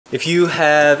If you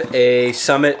have a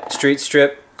Summit street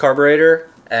strip carburetor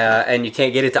and you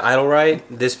can't get it to idle right,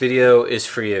 this video is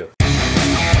for you.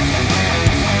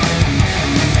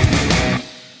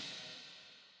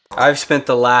 I've spent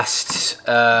the last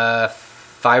 5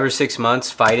 or 6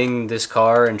 months fighting this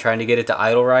car and trying to get it to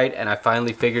idle right, and I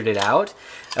finally figured it out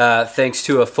thanks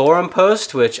to a forum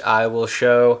post, which I will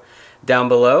show down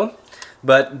below.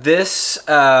 But this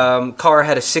car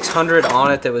had a 600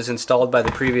 on it that was installed by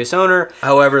the previous owner.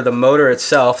 However, the motor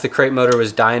itself, the crate motor,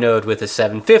 was dynoed with a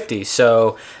 750.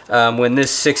 So when this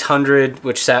 600,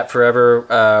 which sat forever,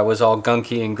 was all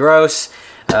gunky and gross,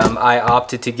 I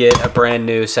opted to get a brand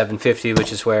new 750,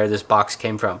 which is where this box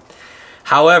came from.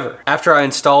 However, after I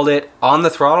installed it on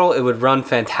the throttle, it would run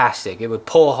fantastic. It would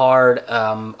pull hard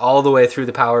all the way through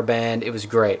the power band. It was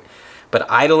great. But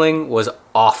idling was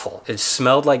awful. It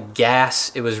smelled like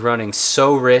gas. It was running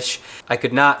so rich. I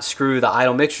could not screw the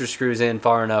idle mixture screws in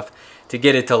far enough to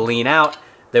get it to lean out.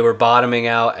 They were bottoming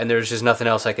out and there was just nothing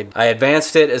else I could. I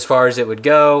advanced it as far as it would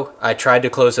go. I tried to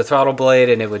close the throttle blade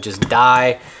and it would just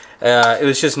die. It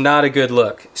was just not a good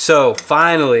look. So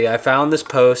finally I found this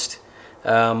post,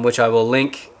 which I will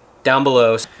link down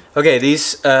below. Okay,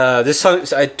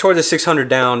 I tore the 600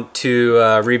 down to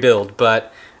rebuild,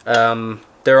 but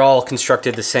they're all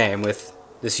constructed the same with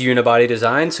this unibody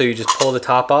design. So you just pull the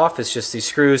top off, it's just these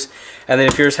screws. And then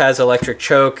if yours has electric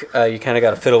choke, you kind of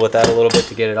got to fiddle with that a little bit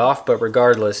to get it off. But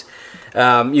regardless,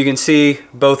 you can see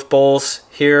both bowls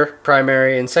here,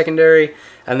 primary and secondary.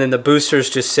 And then the boosters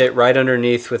just sit right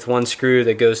underneath with one screw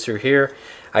that goes through here.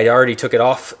 I already took it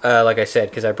off, like I said,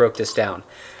 because I broke this down.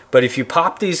 But if you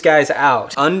pop these guys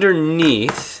out,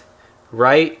 underneath,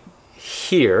 right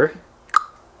here,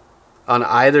 on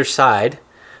either side,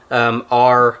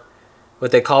 are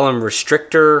what they call them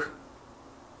restrictor.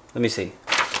 Let me see.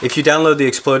 If you download the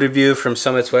exploded view from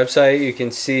Summit's website, you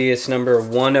can see it's number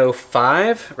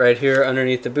 105 right here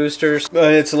underneath the boosters.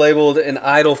 It's labeled an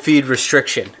idle feed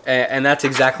restriction, and that's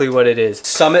exactly what it is.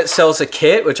 Summit sells a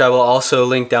kit, which I will also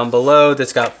link down below,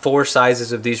 that's got 4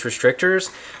 sizes of these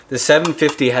restrictors. The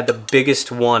 750 had the biggest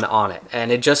one on it,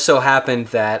 and it just so happened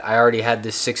that I already had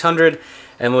this 600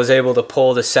 and was able to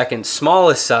pull the second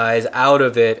smallest size out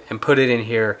of it and put it in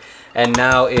here, and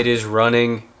now it is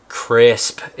running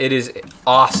crisp. It is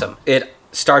awesome. It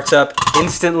starts up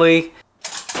instantly.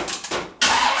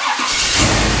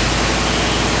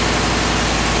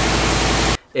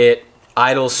 It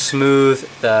idles smooth.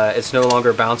 It's no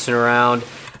longer bouncing around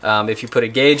if you put a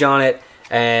gauge on it.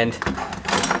 And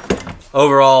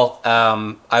overall,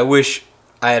 I wish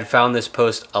I had found this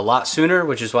post a lot sooner,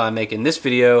 which is why I'm making this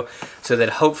video, so that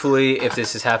hopefully if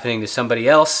this is happening to somebody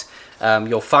else,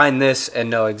 you'll find this and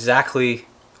know exactly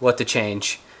what to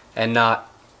change and not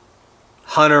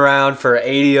hunt around for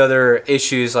 80 other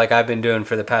issues like I've been doing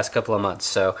for the past couple of months.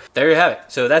 So there you have it.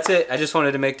 So that's it. I just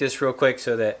wanted to make this real quick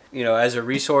so that, you know, as a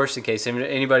resource in case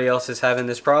anybody else is having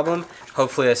this problem,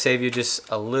 hopefully I save you just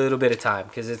a little bit of time,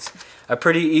 because it's a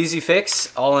pretty easy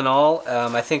fix all in all.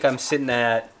 I think I'm sitting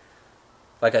at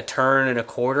like a turn and a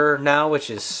quarter now, which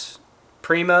is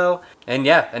primo. And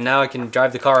yeah, and now I can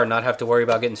drive the car and not have to worry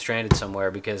about getting stranded somewhere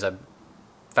because I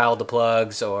fouled the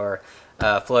plugs or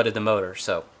flooded the motor.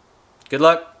 So good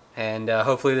luck, and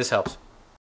hopefully this helps.